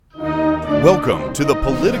Welcome to the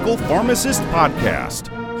Political Pharmacist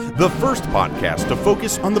Podcast, the first podcast to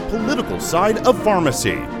focus on the political side of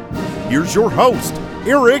pharmacy. Here's your host,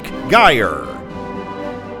 Eric Geyer.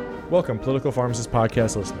 Welcome, Political Pharmacist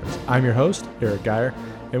Podcast listeners. I'm your host, Eric Geyer,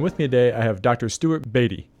 and with me today I have Dr. Stuart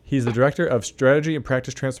Beatty. He's the Director of Strategy and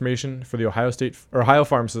Practice Transformation for the Ohio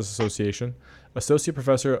Pharmacists Association, Associate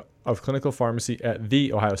Professor of Clinical Pharmacy at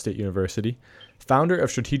The Ohio State University, founder of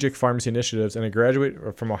Strategic Pharmacy Initiatives, and a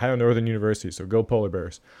graduate from Ohio Northern University, so go Polar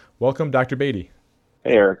Bears. Welcome, Dr. Beatty.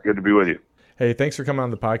 Hey, Eric. Good to be with you. Hey, thanks for coming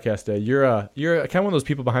on the podcast today. You're kind of one of those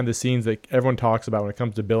people behind the scenes that everyone talks about when it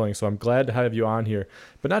comes to billing, so I'm glad to have you on here.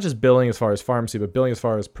 But not just billing as far as pharmacy, but billing as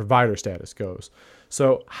far as provider status goes.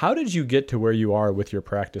 So how did you get to where you are with your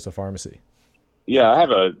practice of pharmacy? Yeah, I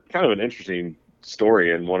have a kind of an interesting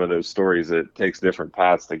story, and one of those stories that takes different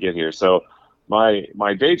paths to get here. So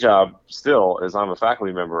my day job still is I'm a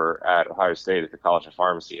faculty member at Ohio State at the College of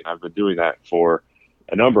Pharmacy, and I've been doing that for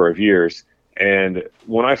a number of years. And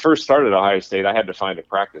when I first started at Ohio State, I had to find a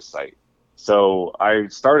practice site. So I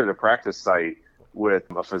started a practice site with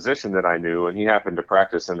a physician that I knew, and he happened to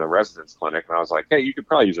practice in the residence clinic. And I was like, hey, you could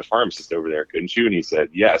probably use a pharmacist over there, couldn't you? And he said,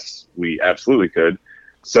 yes, we absolutely could.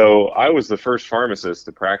 So I was the first pharmacist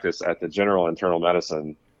to practice at the general internal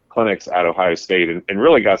medicine clinics at Ohio State, and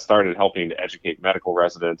really got started helping to educate medical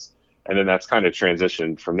residents. And then that's kind of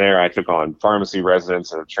transitioned from there. I took on pharmacy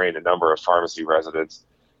residents and have trained a number of pharmacy residents.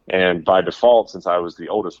 And by default, since I was the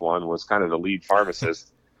oldest one, was kind of the lead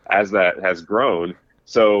pharmacist as that has grown.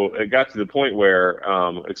 So it got to the point where,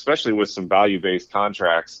 especially with some value-based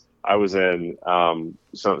contracts, I was in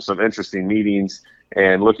some interesting meetings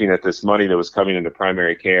and looking at this money that was coming into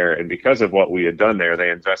primary care. And because of what we had done there, they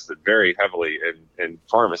invested very heavily in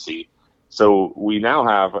pharmacy. So we now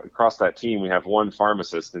have, across that team, we have one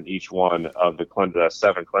pharmacist in each one of the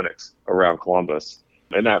 7 clinics around Columbus.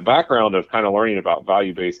 And that background of kind of learning about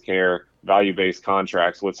value-based care, value-based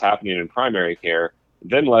contracts, what's happening in primary care,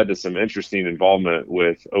 then led to some interesting involvement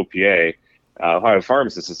with OPA, Ohio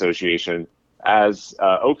Pharmacists Association, as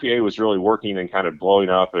OPA was really working and kind of blowing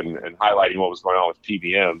up and highlighting what was going on with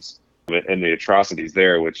PBMs and the atrocities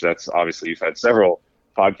there, which that's obviously you've had several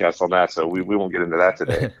podcasts on that, so we won't get into that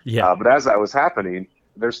today. Yeah. But as that was happening,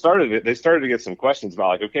 they started to get some questions about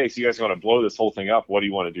like, okay, so you guys want to blow this whole thing up. What do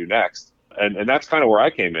you want to do next? And that's kind of where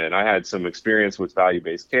I came in. I had some experience with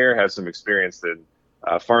value-based care, had some experience in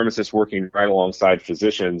pharmacists working right alongside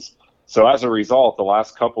physicians. So as a result, the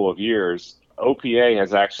last couple of years, OPA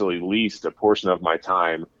has actually leased a portion of my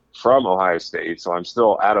time from Ohio State. So I'm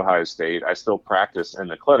still at Ohio State. I still practice in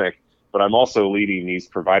the clinic, but I'm also leading these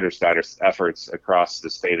provider status efforts across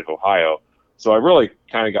the state of Ohio. So I really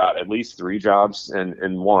kind of got at least 3 jobs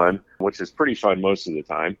in one, which is pretty fun most of the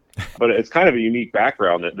time. But it's kind of a unique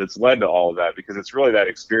background that's led to all of that, because it's really that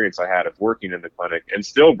experience I had of working in the clinic and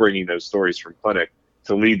still bringing those stories from clinic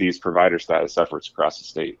to lead these provider status efforts across the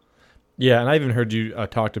state. Yeah, and I even heard you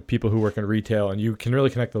talk to people who work in retail, and you can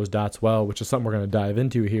really connect those dots well, which is something we're going to dive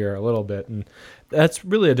into here a little bit. And that's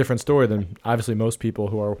really a different story than obviously most people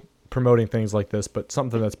who are promoting things like this, but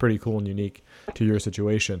something that's pretty cool and unique to your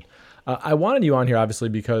situation. I wanted you on here, obviously,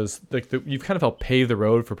 because you've kind of helped pave the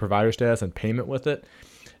road for provider status and payment with it.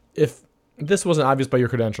 If this wasn't obvious by your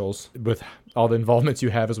credentials, with all the involvements you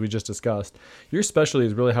have, as we just discussed, your specialty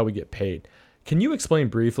is really how we get paid. Can you explain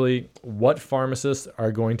briefly what pharmacists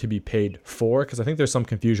are going to be paid for? Because I think there's some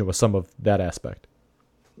confusion with some of that aspect.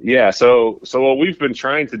 Yeah, so what we've been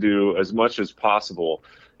trying to do as much as possible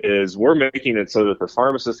is we're making it so that the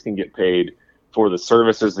pharmacist can get paid for the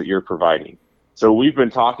services that you're providing. So we've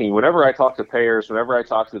been talking, whenever I talk to payers, whenever I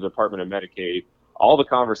talk to the Department of Medicaid, all the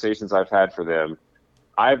conversations I've had for them,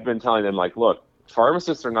 I've been telling them, like, look,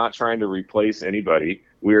 pharmacists are not trying to replace anybody.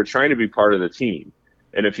 We are trying to be part of the team.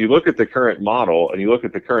 And if you look at the current model and you look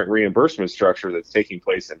at the current reimbursement structure that's taking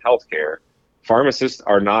place in healthcare, pharmacists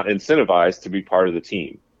are not incentivized to be part of the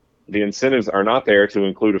team. The incentives are not there to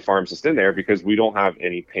include a pharmacist in there because we don't have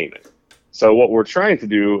any payment. So what we're trying to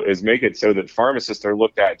do is make it so that pharmacists are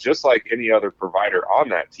looked at just like any other provider on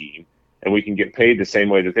that team, and we can get paid the same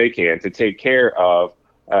way that they can to take care of,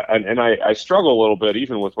 I struggle a little bit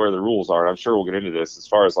even with where the rules are, and I'm sure we'll get into this, as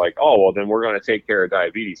far as like, oh, well, then we're going to take care of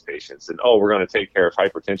diabetes patients, and oh, we're going to take care of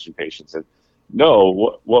hypertension patients. And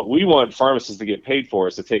no, what we want pharmacists to get paid for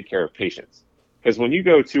is to take care of patients. Because when you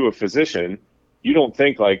go to a physician, you don't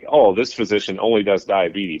think like, oh, this physician only does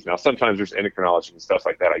diabetes. Now, sometimes there's endocrinology and stuff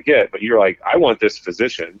like that I get, but you're like, I want this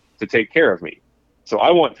physician to take care of me. So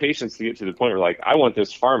I want patients to get to the point where like, I want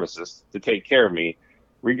this pharmacist to take care of me,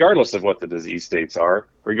 regardless of what the disease states are,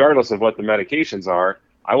 regardless of what the medications are,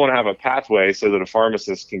 I want to have a pathway so that a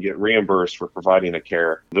pharmacist can get reimbursed for providing the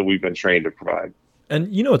care that we've been trained to provide.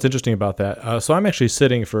 And you know what's interesting about that? So I'm actually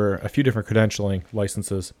sitting for a few different credentialing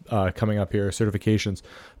licenses coming up here, certifications.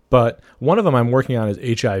 But one of them I'm working on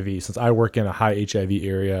is HIV, since I work in a high HIV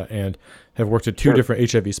area and have worked at two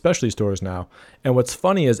different HIV specialty stores now. And what's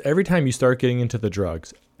funny is every time you start getting into the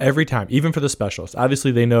drugs, every time, even for the specialists,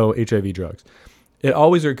 obviously they know HIV drugs, it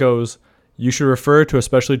always goes, you should refer to a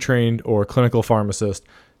specially trained or clinical pharmacist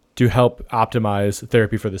to help optimize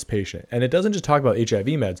therapy for this patient. And it doesn't just talk about HIV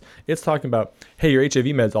meds. It's talking about, hey, your HIV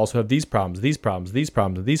meds also have these problems, these problems, these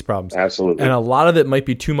problems, and these problems. Absolutely. And a lot of it might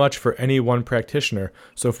be too much for any one practitioner.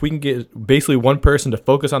 So if we can get basically one person to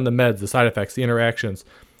focus on the meds, the side effects, the interactions,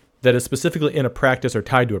 that is specifically in a practice or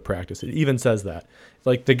tied to a practice. It even says that.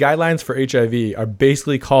 Like the guidelines for HIV are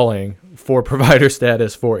basically calling for provider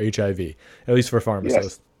status for HIV, at least for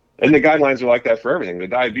pharmacists. Yes. And the guidelines are like that for everything. The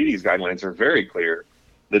diabetes guidelines are very clear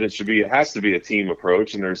that it has to be a team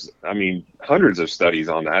approach. And there's, hundreds of studies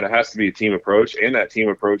on that. It has to be a team approach, and that team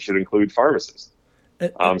approach should include pharmacists.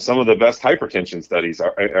 Some of the best hypertension studies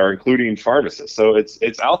are including pharmacists. So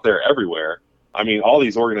it's out there everywhere. All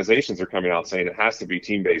these organizations are coming out saying it has to be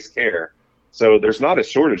team-based care. So there's not a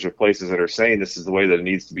shortage of places that are saying this is the way that it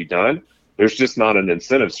needs to be done. There's just not an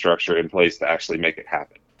incentive structure in place to actually make it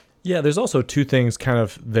happen. Yeah, there's also two things kind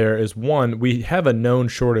of there is one, we have a known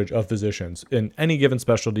shortage of physicians in any given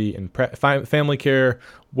specialty, in family care,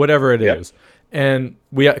 whatever it is. And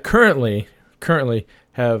we currently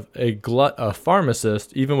have a glut of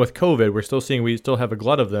pharmacists. Even with COVID, we still have a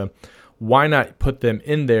glut of them. Why not put them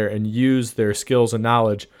in there and use their skills and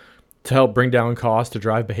knowledge to help bring down costs, to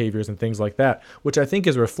drive behaviors and things like that, which I think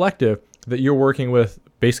is reflective that you're working with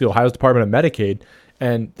basically Ohio's Department of Medicaid.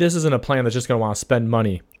 And this isn't a plan that's just going to want to spend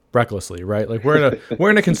money recklessly, right? Like we're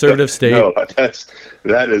in a conservative state. No,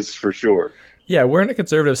 that is for sure. Yeah, we're in a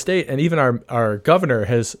conservative state, and even our governor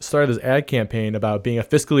has started this ad campaign about being a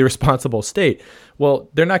fiscally responsible state. Well,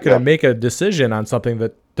 they're not going to make a decision on something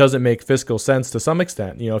that doesn't make fiscal sense to some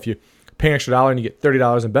extent. If you pay an extra $1 and you get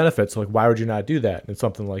 $30 in benefits, like why would you not do that in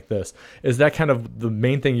something like this? Is that kind of the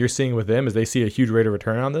main thing you're seeing with them? Is they see a huge rate of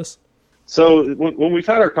return on this? So when we've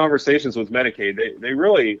had our conversations with Medicaid, they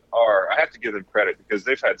really are, I have to give them credit because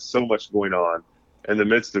they've had so much going on in the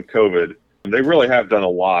midst of COVID. They really have done a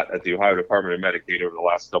lot at the Ohio Department of Medicaid over the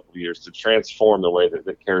last couple of years to transform the way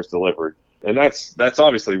that care is delivered. And that's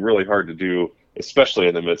obviously really hard to do, especially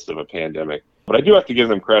in the midst of a pandemic. But I do have to give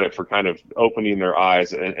them credit for kind of opening their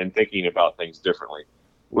eyes and thinking about things differently.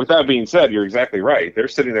 With that being said, you're exactly right. They're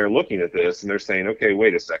sitting there looking at this and they're saying, okay,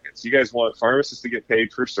 wait a second. So you guys want pharmacists to get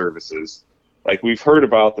paid for services. Like we've heard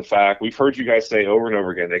you guys say over and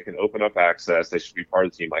over again, they can open up access. They should be part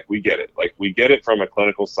of the team. Like we get it. Like we get it from a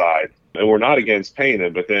clinical side and we're not against paying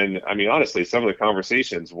them. But then, honestly, some of the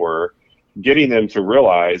conversations were getting them to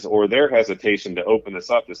realize, or their hesitation to open this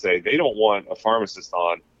up to say they don't want a pharmacist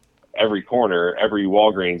on every corner, every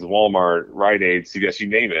Walgreens, Walmart, Rite Aid, CVS, you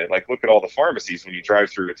name it. Like, look at all the pharmacies when you drive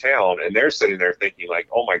through a town, and they're sitting there thinking like,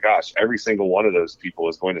 oh my gosh, every single one of those people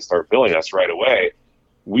is going to start billing us right away.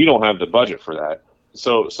 We don't have the budget for that.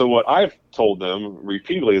 So what I've told them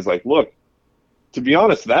repeatedly is like, look, to be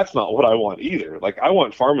honest, that's not what I want either. Like, I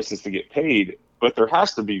want pharmacists to get paid, but there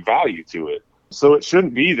has to be value to it. So it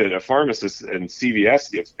shouldn't be that a pharmacist in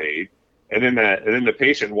CVS gets paid, and then the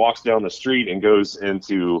patient walks down the street and goes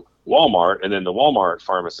into Walmart, and then the Walmart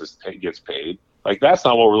pharmacist gets paid. Like, that's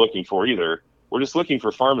not what we're looking for either. We're just looking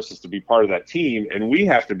for pharmacists to be part of that team, and we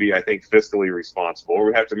have to be, I think, fiscally responsible.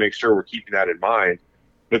 We have to make sure we're keeping that in mind.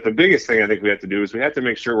 But the biggest thing I think we have to do is we have to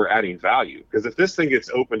make sure we're adding value. Because if this thing gets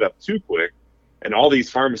opened up too quick and all these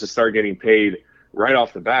pharmacists start getting paid right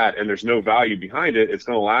off the bat and there's no value behind it, it's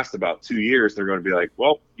going to last about 2 years. They're going to be like,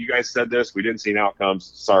 well, you guys said this, we didn't see any outcomes.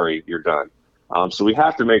 Sorry, you're done. So we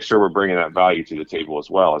have to make sure we're bringing that value to the table as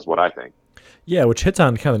well, is what I think. Yeah, which hits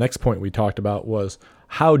on kind of the next point we talked about was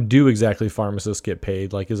how do exactly pharmacists get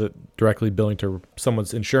paid? Like, is it directly billing to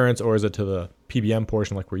someone's insurance or is it to the PBM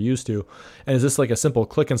portion like we're used to? And is this like a simple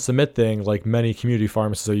click and submit thing like many community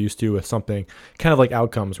pharmacists are used to with something kind of like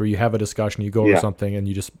outcomes where you have a discussion, you go over something and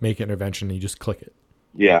you just make an intervention and you just click it?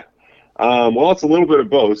 Yeah. Well, it's a little bit of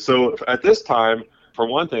both. So at this time, for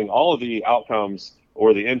one thing, all of the outcomes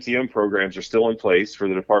or the MTM programs are still in place for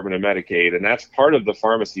the Department of Medicaid, and that's part of the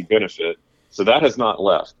pharmacy benefit. So that has not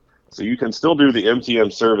left. So you can still do the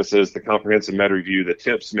MTM services, the comprehensive med review, the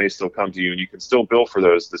tips may still come to you, and you can still bill for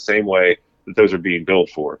those the same way that those are being billed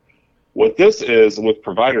for. What this is with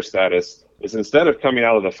provider status is instead of coming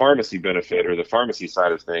out of the pharmacy benefit or the pharmacy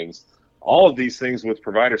side of things, all of these things with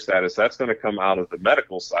provider status, that's going to come out of the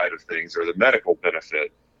medical side of things or the medical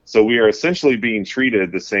benefit. So we are essentially being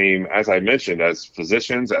treated the same, as I mentioned, as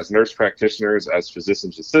physicians, as nurse practitioners, as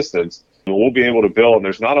physician's assistants. And we'll be able to bill, and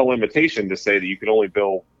there's not a limitation to say that you can only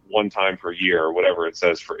bill one time per year or whatever it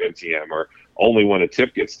says for MTM, or only when a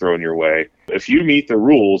tip gets thrown your way. If you meet the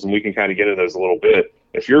rules, and we can kind of get into those a little bit,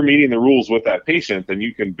 if you're meeting the rules with that patient, then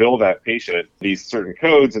you can bill that patient these certain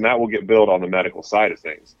codes, and that will get billed on the medical side of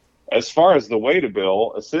things. As far as the way to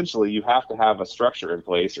bill, essentially you have to have a structure in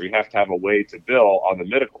place, or you have to have a way to bill on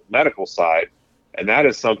the medical side. And that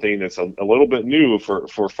is something that's a little bit new for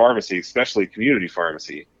pharmacy, especially community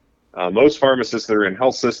pharmacy. Most pharmacists that are in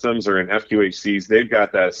health systems or in FQHCs, they've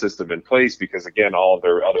got that system in place because, again, all of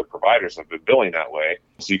their other providers have been billing that way.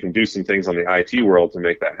 So you can do some things on the IT world to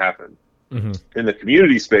make that happen. Mm-hmm. In the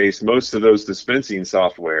community space, most of those dispensing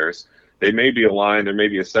softwares, they may be aligned. There may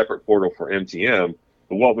be a separate portal for MTM.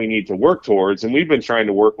 But what we need to work towards, and we've been trying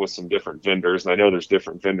to work with some different vendors, and I know there's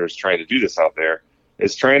different vendors trying to do this out there,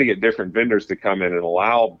 is trying to get different vendors to come in and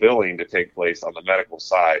allow billing to take place on the medical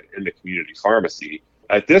side in the community pharmacy.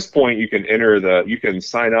 At this point, you can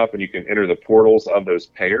sign up and you can enter the portals of those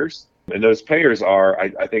payers. And those payers are,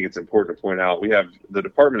 I think it's important to point out, we have the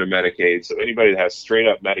Department of Medicaid, so anybody that has straight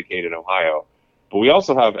up Medicaid in Ohio. But we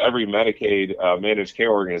also have every Medicaid managed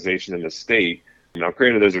care organization in the state. Now,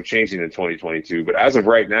 granted, those are changing in 2022, but as of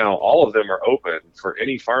right now, all of them are open for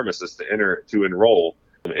any pharmacist to enroll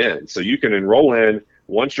in. So you can enroll in.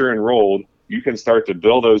 Once you're enrolled, you can start to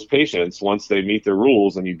bill those patients once they meet the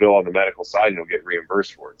rules, and you bill on the medical side, and you'll get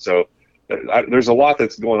reimbursed for it. So there's a lot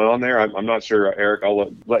that's going on there. I'm not sure, Eric.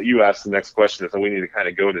 I'll let you ask the next question if we need to kind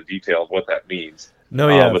of go into detail of what that means. No,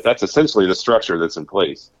 yeah. But that's essentially the structure that's in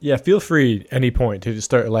place. Yeah, feel free at any point to just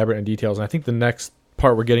start elaborating details. And I think the next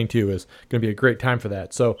part we're getting to is going to be a great time for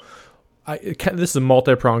that. So this is a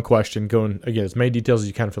multi-pronged question, going, again, as many details as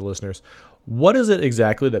you can for the listeners. What is it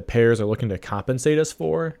exactly that payers are looking to compensate us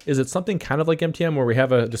for? Is it something kind of like MTM where we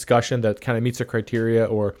have a discussion that kind of meets the criteria,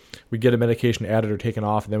 or we get a medication added or taken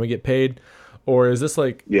off and then we get paid? Or is this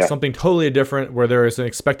something totally different where there is an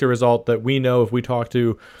expected result that we know if we talk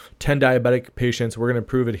to 10 diabetic patients, we're going to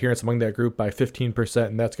improve adherence among that group by 15%,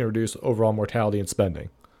 and that's going to reduce overall mortality and spending?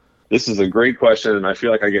 This is a great question, and I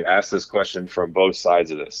feel like I get asked this question from both sides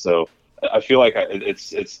of this. So I feel like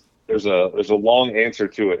there's a long answer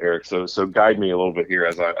to it, Eric. So guide me a little bit here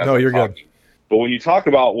as I'm you're talking. Good. But when you talk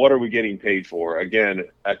about what are we getting paid for, again,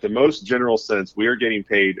 at the most general sense, we are getting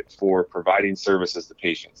paid for providing services to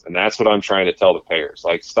patients. And that's what I'm trying to tell the payers.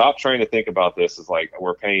 Like, stop trying to think about this as like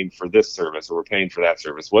we're paying for this service or we're paying for that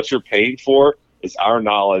service. What you're paying for is our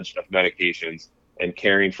knowledge of medications and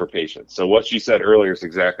caring for patients. So what you said earlier is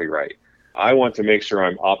exactly right. I want to make sure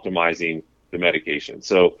I'm optimizing the medication.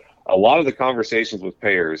 So a lot of the conversations with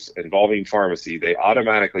payers involving pharmacy, they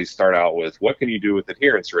automatically start out with, what can you do with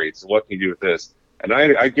adherence rates and what can you do with this? And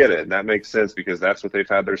I get it, and that makes sense because that's what they've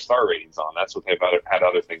had their star ratings on. That's what they've had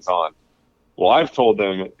other things on. Well, I've told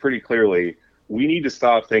them pretty clearly, we need to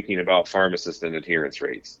stop thinking about pharmacists and adherence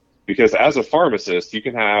rates, because as a pharmacist, you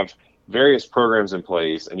can have various programs in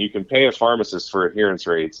place and you can pay a pharmacist for adherence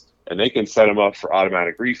rates, and they can set them up for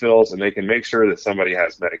automatic refills, and they can make sure that somebody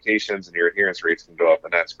has medications and your adherence rates can go up,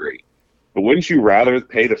 and that's great. But wouldn't you rather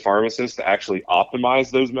pay the pharmacist to actually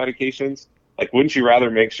optimize those medications? Like, wouldn't you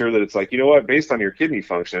rather make sure that it's like, you know what, based on your kidney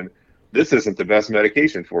function, this isn't the best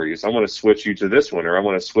medication for you, so I'm going to switch you to this one, or I'm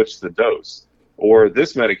going to switch the dose. Or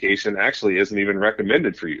this medication actually isn't even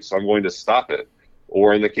recommended for you, so I'm going to stop it.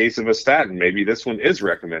 Or in the case of a statin, maybe this one is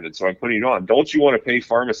recommended, so I'm putting it on. Don't you want to pay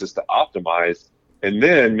pharmacists to optimize and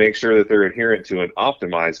then make sure that they're adherent to an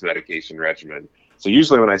optimized medication regimen? So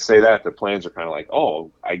usually when I say that, the plans are kind of like,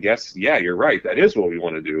 oh, I guess, yeah, you're right. That is what we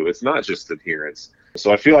want to do. It's not just adherence.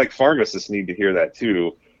 So I feel like pharmacists need to hear that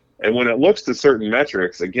too. And when it looks to certain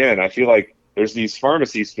metrics, again, I feel like there's these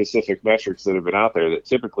pharmacy-specific metrics that have been out there that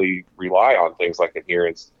typically rely on things like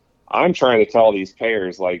adherence. I'm trying to tell these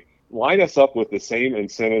payers, like, line us up with the same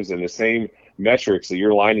incentives and the same metrics that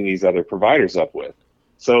you're lining these other providers up with.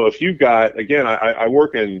 So if you've got, again, I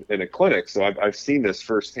work in a clinic, so I've seen this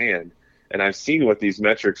firsthand, and I've seen what these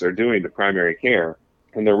metrics are doing to primary care,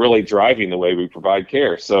 and they're really driving the way we provide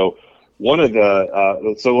care. So one of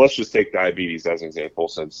the, so let's just take diabetes as an example,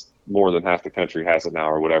 since more than half the country has it now,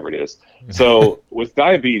 or whatever it is. So with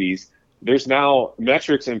diabetes, there's now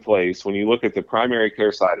metrics in place when you look at the primary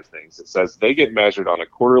care side of things. It says they get measured on a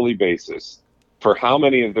quarterly basis for how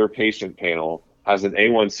many of their patient panel has an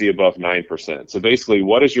A1C above 9%. So basically,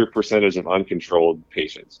 what is your percentage of uncontrolled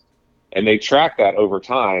patients? And they track that over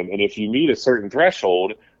time. And if you meet a certain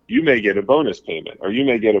threshold, you may get a bonus payment, or you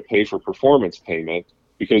may get a pay for performance payment,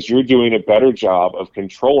 because you're doing a better job of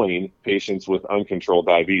controlling patients with uncontrolled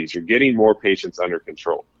diabetes. You're getting more patients under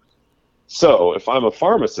control. So if I'm a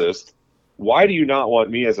pharmacist, why do you not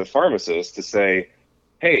want me as a pharmacist to say,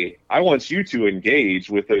 hey, I want you to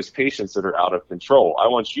engage with those patients that are out of control. I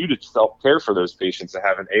want you to self-care for those patients that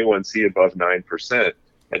have an A1C above 9%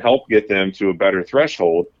 and help get them to a better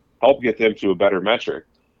threshold, help get them to a better metric.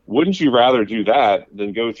 Wouldn't you rather do that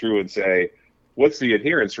than go through and say, what's the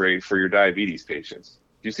adherence rate for your diabetes patients?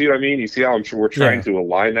 Do you see what I mean? You see how we're trying to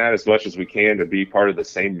align that as much as we can to be part of the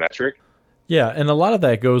same metric? Yeah, and a lot of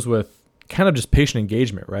that goes with kind of just patient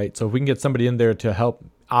engagement, right? So if we can get somebody in there to help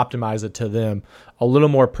optimize it to them, a little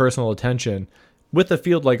more personal attention with a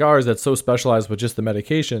field like ours that's so specialized with just the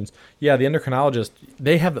medications. Yeah, the endocrinologist,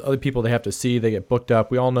 they have other people they have to see. They get booked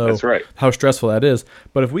up. We all know how stressful that is.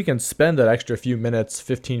 But if we can spend that extra few minutes,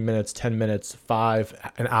 15 minutes, 10 minutes,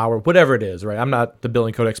 5, an hour, whatever it is, right? I'm not the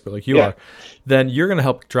billing code expert like you are. Then you're going to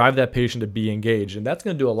help drive that patient to be engaged. And that's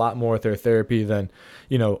going to do a lot more with their therapy than,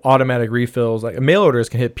 automatic refills. Like mail orders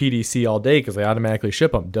can hit PDC all day because they automatically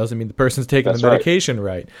ship them. Doesn't mean the person's taking the medication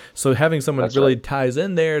right. So having someone that really ties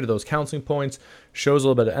in there to those counseling points, shows a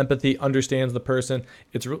little bit of empathy, understands the person.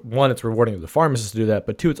 It's rewarding for the pharmacist to do that,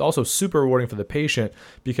 but two, it's also super rewarding for the patient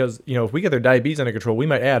because, if we get their diabetes under control, we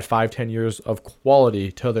might add 5-10 years of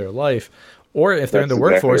quality to their life. Or if they're in the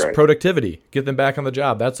workforce, productivity, get them back on the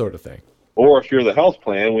job, that sort of thing. Or if you're the health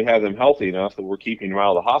plan, we have them healthy enough that we're keeping them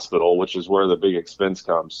out of the hospital, which is where the big expense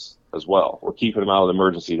comes as well. We're keeping them out of the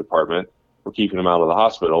emergency department. We're keeping them out of the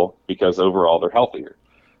hospital because overall they're healthier.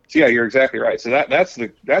 So yeah, you're exactly right. So that's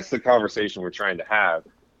the conversation we're trying to have.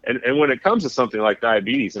 And when it comes to something like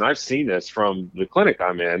diabetes, and I've seen this from the clinic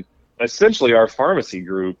I'm in, essentially our pharmacy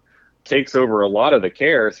group takes over a lot of the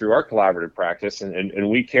care through our collaborative practice, and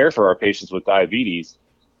we care for our patients with diabetes.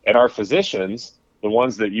 And our physicians, the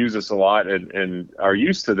ones that use us a lot and are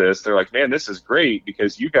used to this, they're like, man, this is great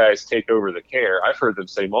because you guys take over the care. I've heard them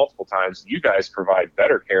say multiple times, you guys provide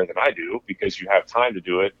better care than I do because you have time to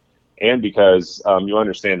do it. And because you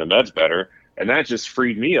understand the meds better. And that just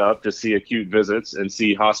freed me up to see acute visits and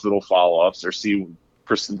see hospital follow-ups or see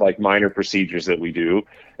minor procedures that we do.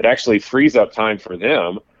 It actually frees up time for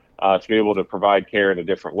them to be able to provide care in a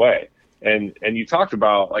different way. And you talked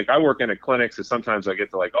about, I work in a clinic, so sometimes I get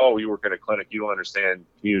to oh, you work in a clinic, you don't understand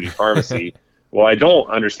community pharmacy. Well, I don't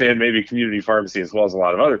understand maybe community pharmacy as well as a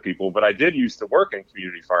lot of other people, but I did used to work in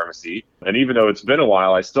community pharmacy. And even though it's been a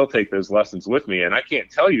while, I still take those lessons with me. And I can't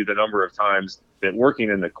tell you the number of times that working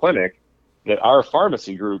in the clinic that our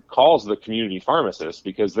pharmacy group calls the community pharmacist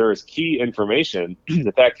because there is key information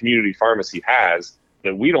that community pharmacy has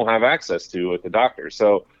that we don't have access to at the doctor.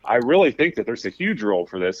 So I really think that there's a huge role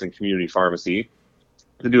for this in community pharmacy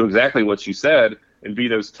to do exactly what you said and be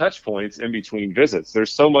those touch points in between visits.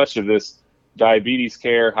 There's so much of this diabetes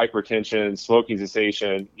care, hypertension, smoking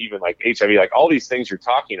cessation, even HIV, all these things you're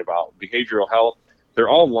talking about, behavioral health, they're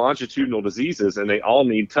all longitudinal diseases and they all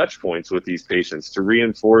need touch points with these patients to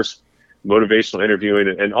reinforce motivational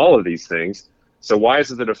interviewing and all of these things. So why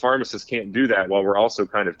is it that a pharmacist can't do that while we're also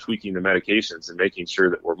kind of tweaking the medications and making sure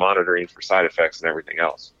that we're monitoring for side effects and everything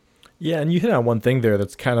else? Yeah, and you hit on one thing there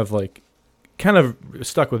that's kind of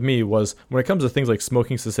stuck with me was when it comes to things like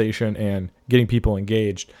smoking cessation and getting people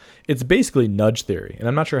engaged, it's basically nudge theory. And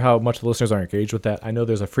I'm not sure how much the listeners are engaged with that. I know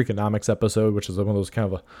there's a Freakonomics episode, which is one of those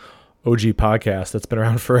kind of a OG podcasts that's been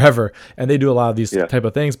around forever. And they do a lot of these type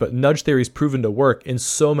of things, but nudge theory is proven to work in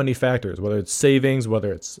so many factors, whether it's savings,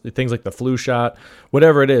 whether it's things like the flu shot,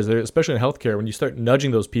 whatever it is, especially in healthcare, when you start nudging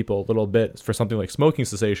those people a little bit for something like smoking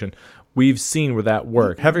cessation, we've seen where that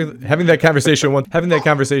work. Having that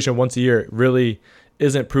conversation once a year really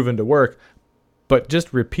isn't proven to work, but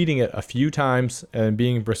just repeating it a few times and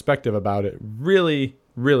being perspective about it really,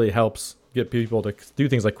 really helps get people to do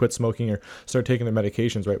things like quit smoking or start taking their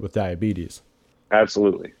medications right with diabetes.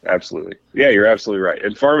 Absolutely. Yeah, you're absolutely right.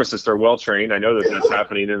 And pharmacists are well trained. I know that that's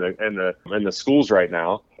happening in the schools right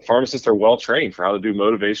now. Pharmacists are well trained for how to do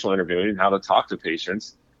motivational interviewing and how to talk to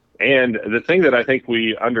patients. And the thing that I think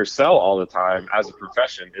we undersell all the time as a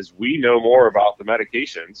profession is we know more about the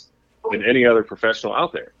medications than any other professional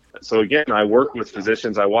out there. So again, I work with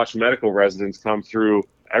physicians. I watch medical residents come through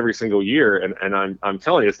every single year, and I'm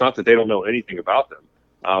telling you, it's not that they don't know anything about them,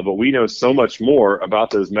 but we know so much more about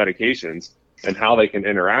those medications and how they can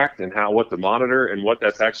interact and what to monitor and what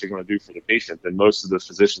that's actually going to do for the patient than most of the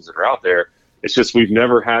physicians that are out there. It's just we've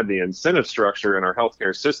never had the incentive structure in our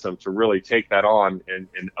healthcare system to really take that on and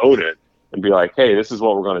own it and be like, hey, this is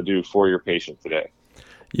what we're going to do for your patient today.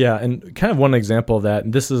 Yeah, and kind of one example of that,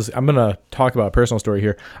 and I'm going to talk about a personal story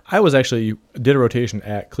here. I did a rotation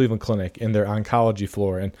at Cleveland Clinic in their oncology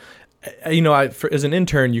floor, and as an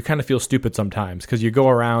intern, you kind of feel stupid sometimes because you go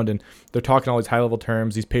around and they're talking all these high level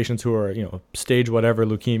terms, these patients who are, stage whatever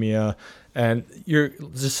leukemia, and you're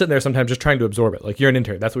just sitting there sometimes just trying to absorb it. Like, you're an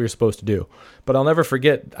intern. That's what you're supposed to do. But I'll never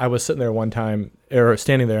forget, I was sitting there one time, or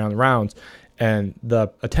standing there on the rounds, and the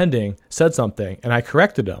attending said something, and I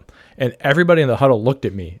corrected him. And everybody in the huddle looked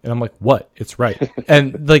at me, and I'm like, what? It's right.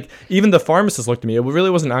 And like, even the pharmacist looked at me. It really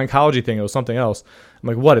wasn't an oncology thing. It was something else. I'm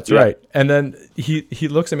like, what? It's right. And then he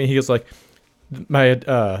looks at me. He goes like, my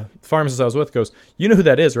pharmacist I was with goes, you know who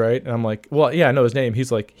that is, right? And I'm like, well, yeah, I know his name.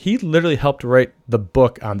 He's like, he literally helped write the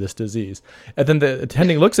book on this disease. And then the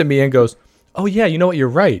attending looks at me and goes, oh yeah, you know what? You're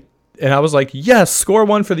right. And I was like, yes, score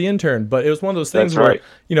one for the intern. But it was one of those things where,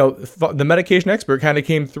 the medication expert kind of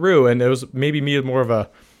came through, and it was maybe me more of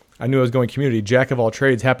I knew I was going community, jack of all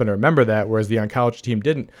trades, happened to remember that, whereas the oncology team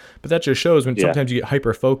didn't. But that just shows when sometimes you get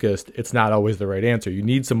hyper-focused, it's not always the right answer. You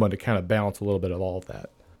need someone to kind of balance a little bit of all of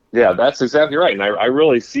that. Yeah, that's exactly right. And I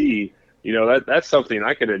really see, that's something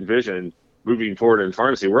I could envision moving forward in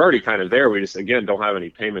pharmacy. We're already kind of there. We just, again, don't have any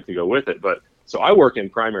payment to go with it. But so I work in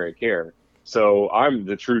primary care. So I'm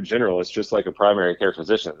the true generalist, just like a primary care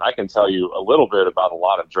physician. I can tell you a little bit about a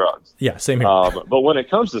lot of drugs. Yeah, same here. But when it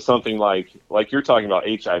comes to something like you're talking about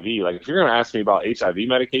HIV, like if you're going to ask me about HIV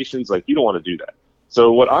medications, like you don't want to do that.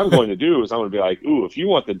 So what I'm going to do is I'm going to be like, ooh, if you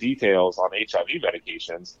want the details on HIV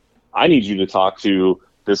medications, I need you to talk to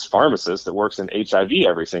this pharmacist that works in HIV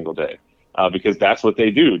every single day, because that's what they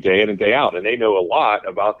do day in and day out. And they know a lot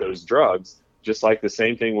about those drugs. Just like the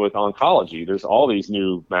same thing with oncology. There's all these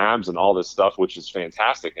new MABs and all this stuff, which is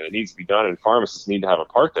fantastic, and it needs to be done, and pharmacists need to have a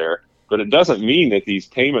part there. But it doesn't mean that these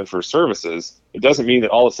payment for services, it doesn't mean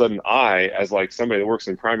that all of a sudden I, as like somebody that works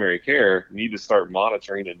in primary care, need to start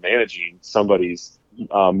monitoring and managing somebody's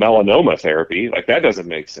melanoma therapy. Like, that doesn't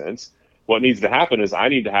make sense. What needs to happen is I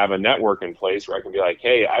need to have a network in place where I can be like,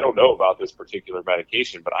 hey, I don't know about this particular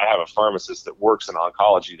medication, but I have a pharmacist that works in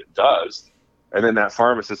oncology that does. And then that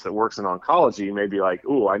pharmacist that works in oncology may be like,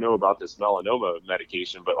 ooh, I know about this melanoma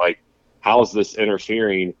medication, but like, how's this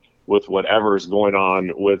interfering with whatever's going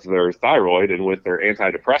on with their thyroid and with their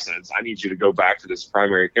antidepressants? I need you to go back to this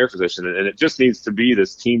primary care physician. And it just needs to be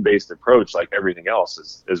this team-based approach like everything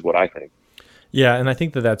else is what I think. Yeah, and I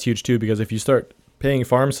think that that's huge too, because if you start paying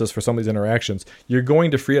pharmacists for some of these interactions, you're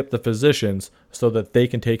going to free up the physicians so that they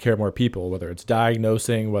can take care of more people, whether it's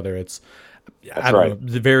diagnosing, whether it's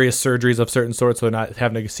the various surgeries of certain sorts, so they're not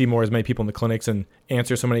having to see more as many people in the clinics and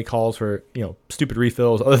answer so many calls for, stupid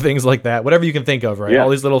refills, other things like that, whatever you can think of, right? Yeah. All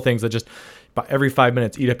these little things that just every 5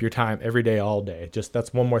 minutes eat up your time every day, all day. Just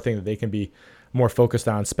that's one more thing that they can be more focused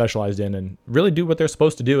on, specialized in, and really do what they're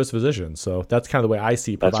supposed to do as physicians. So that's kind of the way I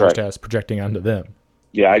see Provage projecting onto them.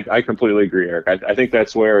 Yeah, I completely agree, Eric. I think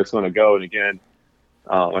that's where it's going to go. And again,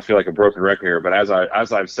 I feel like a broken record here, but as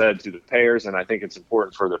I've said to the payers, and I think it's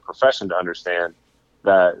important for the profession to understand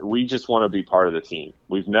that we just want to be part of the team.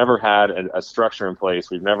 We've never had a structure in place.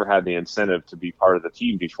 We've never had the incentive to be part of the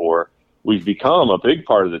team before. We've become a big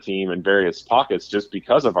part of the team in various pockets just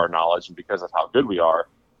because of our knowledge and because of how good we are,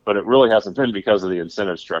 but it really hasn't been because of the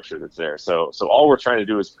incentive structure that's there. So all we're trying to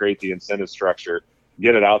do is create the incentive structure,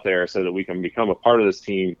 get it out there so that we can become a part of this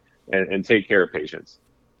team and take care of patients.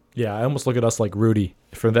 Yeah, I almost look at us like Rudy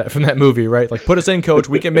from that movie, right? Like, put us in, coach.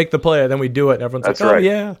 We can make the play, and then we do it. Everyone's That's like, right. oh,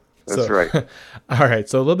 yeah. That's right. All right,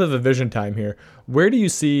 so a little bit of a vision time here. Where do you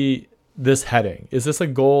see this heading? Is this a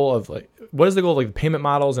goal of, like, what is the goal of, like, payment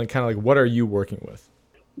models, and kind of, like, what are you working with?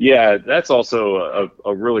 Yeah, that's also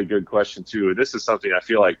a really good question, too. This is something I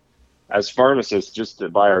feel like as pharmacists, just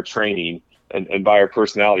by our training and by our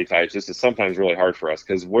personality types, this is sometimes really hard for us,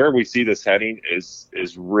 because where we see this heading is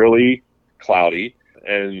really cloudy.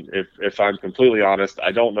 And if I'm completely honest,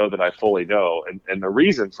 I don't know that I fully know. And the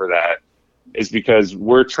reason for that is because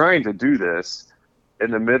we're trying to do this in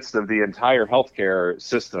the midst of the entire healthcare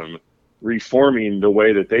system reforming the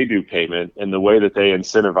way that they do payment and the way that they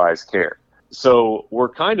incentivize care. So we're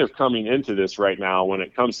kind of coming into this right now when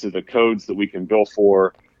it comes to the codes that we can bill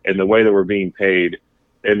for and the way that we're being paid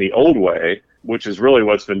in the old way, which is really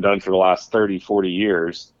what's been done for the last 30, 40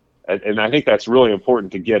 years. And I think that's really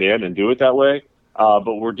important to get in and do it that way.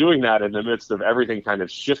 But we're doing that in the midst of everything kind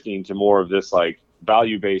of shifting to more of this like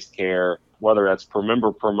value-based care, whether that's per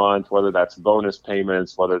member per month, whether that's bonus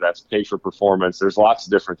payments, whether that's pay for performance. There's lots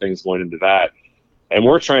of different things going into that. And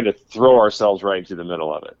we're trying to throw ourselves right into the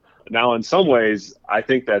middle of it. Now, in some ways, I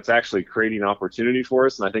think that's actually creating opportunity for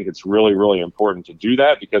us. And I think it's really, really important to do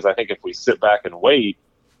that, because I think if we sit back and wait,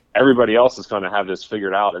 everybody else is going to have this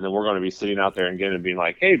figured out. And then we're going to be sitting out there again and being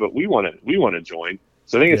like, hey, but we want to join.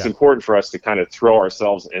 So I think it's important for us to kind of throw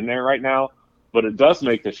ourselves in there right now. but it does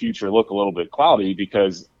make the future look a little bit cloudy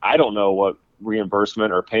because I don't know what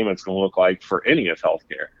reimbursement or payment's going to look like for any of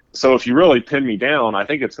healthcare. So if you really pin me down, I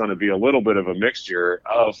think it's going to be a little bit of a mixture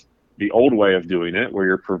of the old way of doing it, where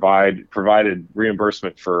you're provided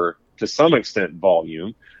reimbursement for, to some extent,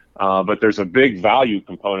 volume, but there's a big value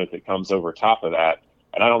component that comes over top of that.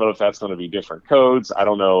 And I don't know if that's going to be different codes. I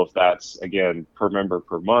don't know if that's, again, per member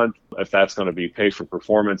per month, if that's going to be pay for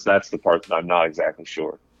performance. That's the part that I'm not exactly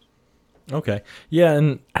sure. Okay. Yeah,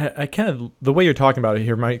 and I kind of, the way you're talking about it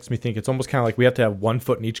here makes me think it's almost kind of like we have to have one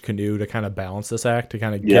foot in each canoe to kind of balance this act, to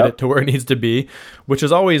kind of get it to where it needs to be, which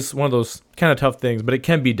is always one of those kind of tough things, but it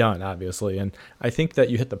can be done, obviously. And I think that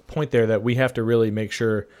you hit the point there that we have to really make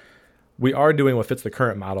sure we are doing what fits the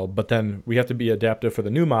current model, but then we have to be adaptive for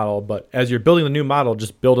the new model. But as you're building the new model,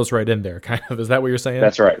 just build us right in there, kind of. Is that what you're saying?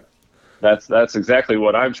 That's right. That's exactly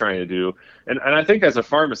what I'm trying to do. And I think as a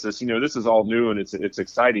pharmacist, this is all new and it's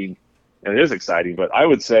exciting. And it is exciting, but I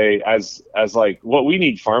would say as like what we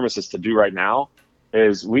need pharmacists to do right now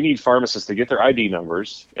is we need pharmacists to get their ID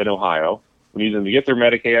numbers in Ohio. We need them to get their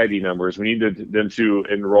Medicaid ID numbers. We need them to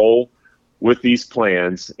enroll with these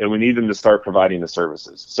plans, and we need them to start providing the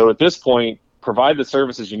services. So at this point, provide the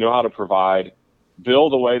services you know how to provide,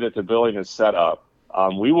 bill the way that the billing is set up.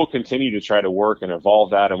 We will continue to try to work and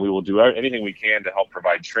evolve that, and we will do anything we can to help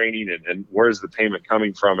provide training and where's the payment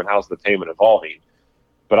coming from and how's the payment evolving.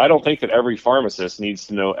 But I don't think that every pharmacist needs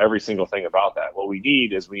to know every single thing about that. What we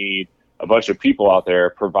need a bunch of people out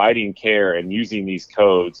there providing care and using these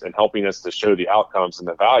codes and helping us to show the outcomes and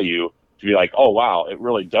the value to be like, oh, wow, it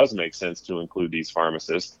really does make sense to include these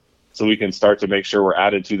pharmacists. So we can start to make sure we're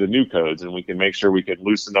added to the new codes, and we can make sure we can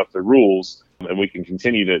loosen up the rules, and we can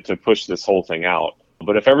continue to push this whole thing out.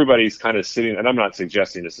 But if everybody's kind of sitting, and I'm not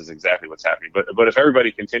suggesting this is exactly what's happening, but if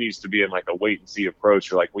everybody continues to be in like a wait and see approach,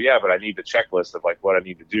 you're like, well, yeah, but I need the checklist of like what I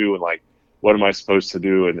need to do and like what am I supposed to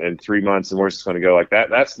do in 3 months and where's it's going to go like that.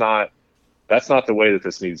 That's not the way that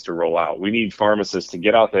this needs to roll out. We need pharmacists to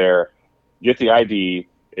get out there, get the ID,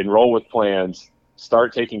 enroll with plans,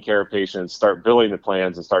 start taking care of patients, start billing the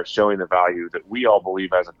plans, and start showing the value that we all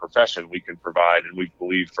believe as a profession we can provide, and we've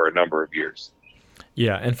believed for a number of years.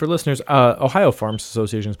 Yeah, and for listeners, Ohio Pharmacists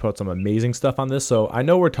Association has put out some amazing stuff on this. So I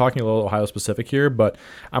know we're talking a little Ohio specific here, but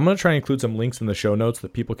I'm going to try and include some links in the show notes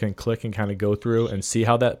that people can click and kind of go through and see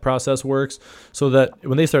how that process works, so that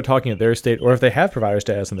when they start talking at their state, or if they have provider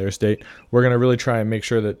status in their state, we're going to really try and make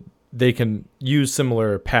sure that they can use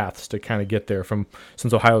similar paths to kind of get there,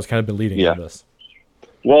 since Ohio's kind of been leading on this.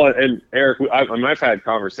 Well, and Eric, I've had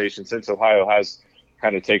conversations since Ohio has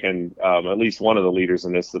kind of taken at least one of the leaders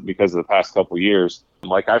in this because of the past couple of years.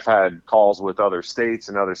 Like I've had calls with other states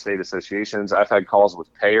and other state associations. I've had calls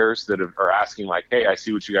with payers that are asking like, hey, I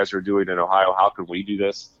see what you guys are doing in Ohio. How can we do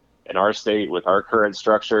this in our state with our current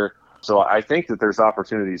structure? So I think that there's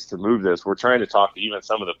opportunities to move this. We're trying to talk to even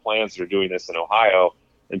some of the plans that are doing this in Ohio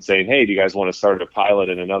and saying, hey, do you guys want to start a pilot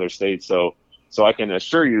in another state? So I can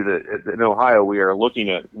assure you that in Ohio, we are looking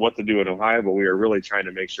at what to do in Ohio, but we are really trying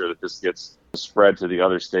to make sure that this gets spread to the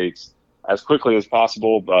other states as quickly as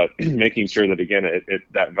possible, but making sure that, again,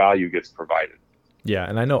 that value gets provided. Yeah,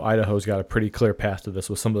 and I know Idaho's got a pretty clear path to this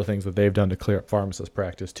with some of the things that they've done to clear up pharmacist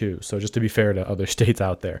practice too. So just to be fair to other states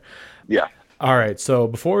out there. Yeah. All right, so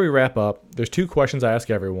before we wrap up, there's 2 questions I ask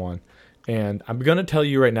everyone. And I'm going to tell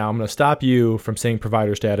you right now, I'm going to stop you from saying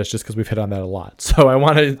provider status just because we've hit on that a lot. So I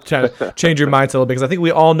want to try to change your mindset a little bit, because I think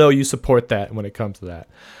we all know you support that when it comes to that.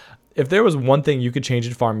 If there was one thing you could change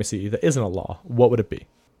in pharmacy that isn't a law, what would it be?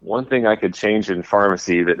 One thing I could change in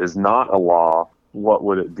pharmacy that is not a law, what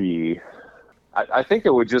would it be? I think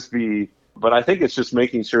it would just be, but I think it's just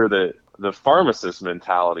making sure that the pharmacist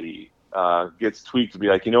mentality gets tweaked to be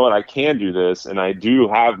like, you know what, I can do this, and I do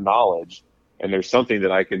have knowledge, and there's something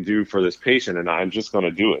that I can do for this patient, and I'm just going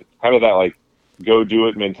to do it. Kind of that like go do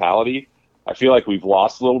it mentality. I feel like we've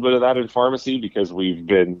lost a little bit of that in pharmacy because we've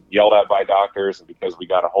been yelled at by doctors, and because we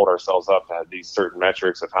got to hold ourselves up to have these certain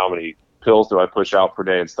metrics of how many pills do I push out per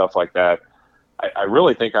day and stuff like that. I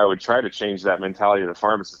really think I would try to change that mentality of the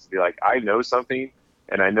pharmacist to be like, I know something,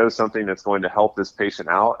 and I know something that's going to help this patient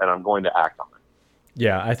out, and I'm going to act on it.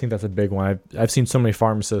 Yeah, I think that's a big one. I've seen so many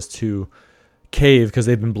pharmacists who cave because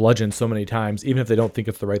they've been bludgeoned so many times, even if they don't think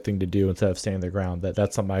it's the right thing to do, instead of standing their ground.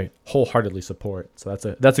 That's something I wholeheartedly support. So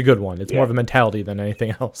that's a good one. It's more of a mentality than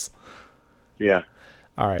anything else. Yeah.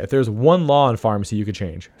 All right. If there's one law in pharmacy you could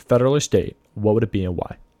change, federal or state, what would it be and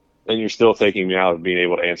why? And you're still taking me out of being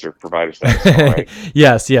able to answer provider status. Right?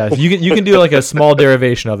 Yes. You can do like a small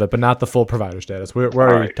derivation of it, but not the full provider status. We're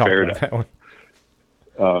already talking about that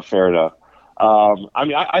one. Fair enough. I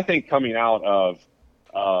mean, I think coming out of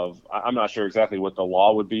I'm not sure exactly what the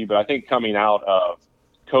law would be, but I think coming out of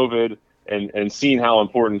COVID and seeing how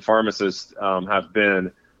important pharmacists have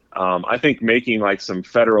been, I think making like some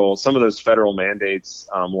of those federal mandates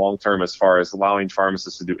long term, as far as allowing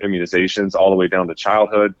pharmacists to do immunizations all the way down to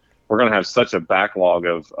childhood. We're going to have such a backlog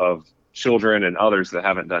of children and others that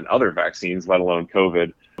haven't done other vaccines, let alone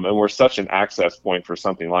COVID. And we're such an access point for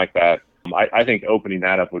something like that. I think opening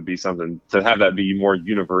that up would be something to have that be more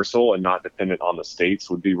universal and not dependent on the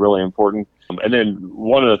states would be really important. And then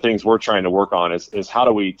one of the things we're trying to work on is how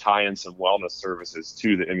do we tie in some wellness services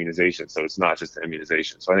to the immunization, so it's not just the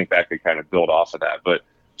immunization. So I think that could kind of build off of that. But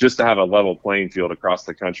just to have a level playing field across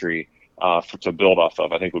the country to build off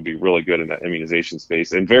of, I think would be really good in that immunization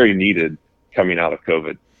space and very needed coming out of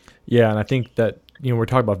COVID. Yeah, and I think that, we're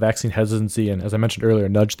talking about vaccine hesitancy, and as I mentioned earlier,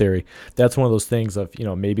 nudge theory. That's one of those things of,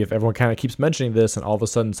 maybe if everyone kind of keeps mentioning this and all of a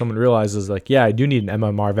sudden someone realizes like, yeah, I do need an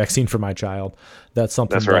MMR vaccine for my child, that's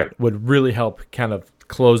something that would really help kind of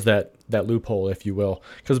close that loophole, if you will.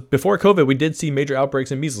 Because before COVID, we did see major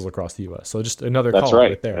outbreaks in measles across the U.S. So just another call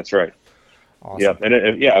right there. That's right. Awesome. Yeah, and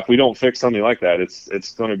if we don't fix something like that,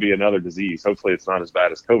 it's going to be another disease. Hopefully it's not as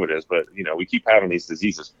bad as COVID is, but we keep having these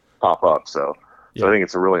diseases pop up. So I think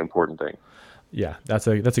it's a really important thing. Yeah, that's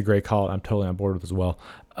a great call. I'm totally on board with as well.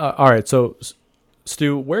 All right, so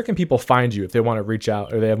Stu, where can people find you if they want to reach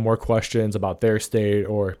out or they have more questions about their state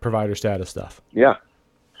or provider status stuff? Yeah,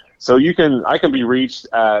 so I can be reached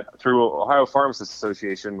through Ohio Pharmacists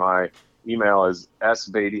Association. My email is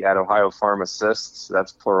sbeatty@ohiopharmacists,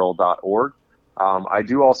 that's plural.org. I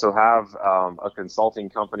do also have a consulting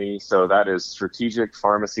company, so that is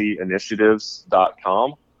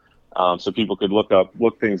strategicpharmacyinitiatives.com. So people could look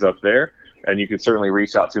things up there. And you can certainly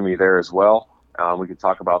reach out to me there as well. We could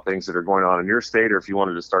talk about things that are going on in your state, or if you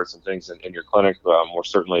wanted to start some things in your clinic, we're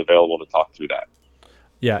certainly available to talk through that.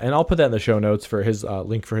 Yeah, and I'll put that in the show notes for his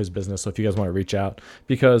link for his business. So if you guys want to reach out,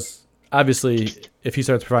 because obviously if he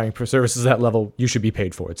starts providing services at that level, you should be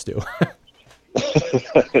paid for it, Stu.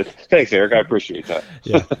 Thanks, Eric. I appreciate that.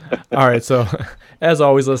 Yeah. All right. So as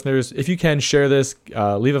always, listeners, if you can share this,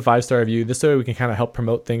 leave a 5-star review. This way we can kind of help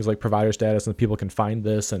promote things like provider status and people can find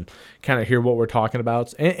this and kind of hear what we're talking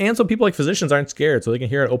about. And so people like physicians aren't scared, so they can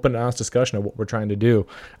hear an open and honest discussion of what we're trying to do.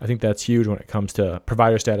 I think that's huge when it comes to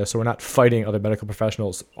provider status. So we're not fighting other medical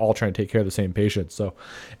professionals, all trying to take care of the same patients. So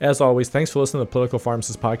as always, thanks for listening to the Political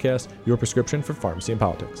Pharmacist Podcast, your prescription for pharmacy and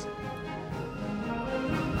politics.